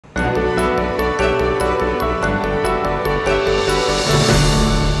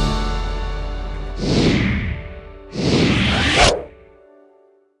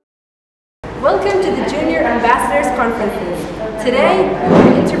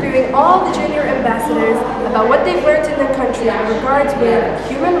what they've learned in their country in regards with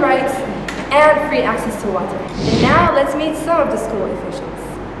human rights and free access to water. And now let's meet some of the school officials.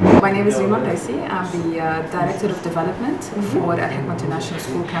 My name is Rima Qaisi. I'm the Director of Development for Hekma International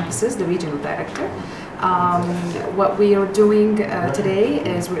School Campuses, the Regional Director. What we are doing today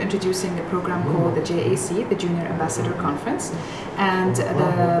is we're introducing a program called the JAC, the Junior Ambassador Conference, and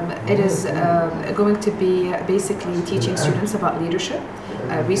it is going to be basically teaching students about leadership,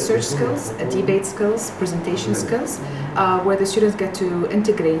 research skills, debate skills, presentation skills, where the students get to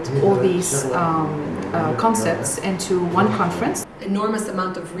integrate all these concepts into one conference. Enormous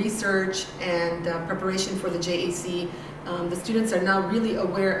amount of research and preparation for the JAC. The students are now really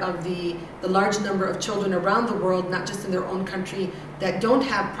aware of the large number of children around the world, not just in their own country, that don't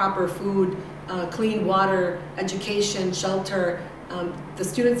have proper food, clean water, education, shelter. The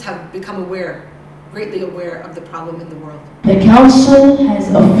students have become greatly aware of the problem in the world. The council has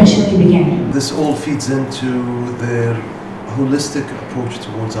officially begun. This all feeds into their holistic approach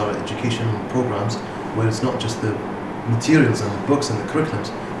towards our educational programs, where it's not just the materials and the books and the curriculums,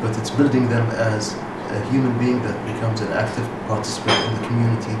 but it's building them as a human being that becomes an active participant in the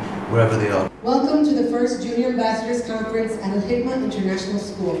community wherever they are. Welcome to the first Junior Ambassadors Conference at Hekma International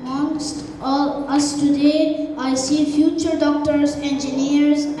School. Amongst all us today, I see future doctors,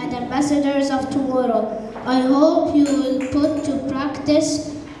 engineers, and ambassadors of tomorrow. I hope you will put to practice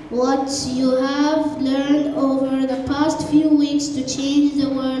what you have learned over the past few weeks to change the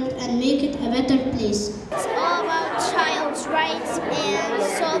world and make it a better place. It's all about child's rights and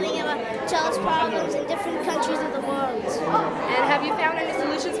solving about child's problems in different countries of the world. And have you found any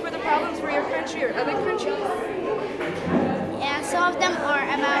solutions for the problems for your country or other countries? Yeah, some of them are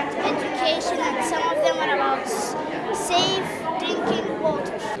about education and some of them are about safe drinking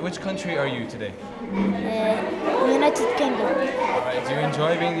water. Which country are you today? United Kingdom. Alright, do you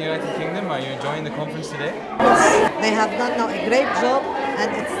enjoy being in the United Kingdom? Are you enjoying the conference today? They have done now a great job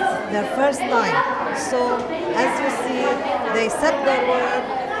and it's their first time. So as you see, they set their word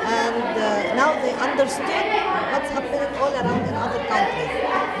and now they understood what's happening all around in other countries.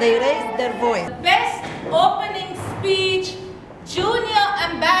 They raised their voice. Best opening speech, Junior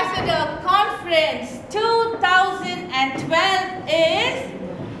Ambassador Conference 2012 is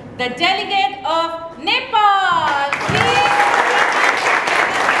the delegate of Nepal.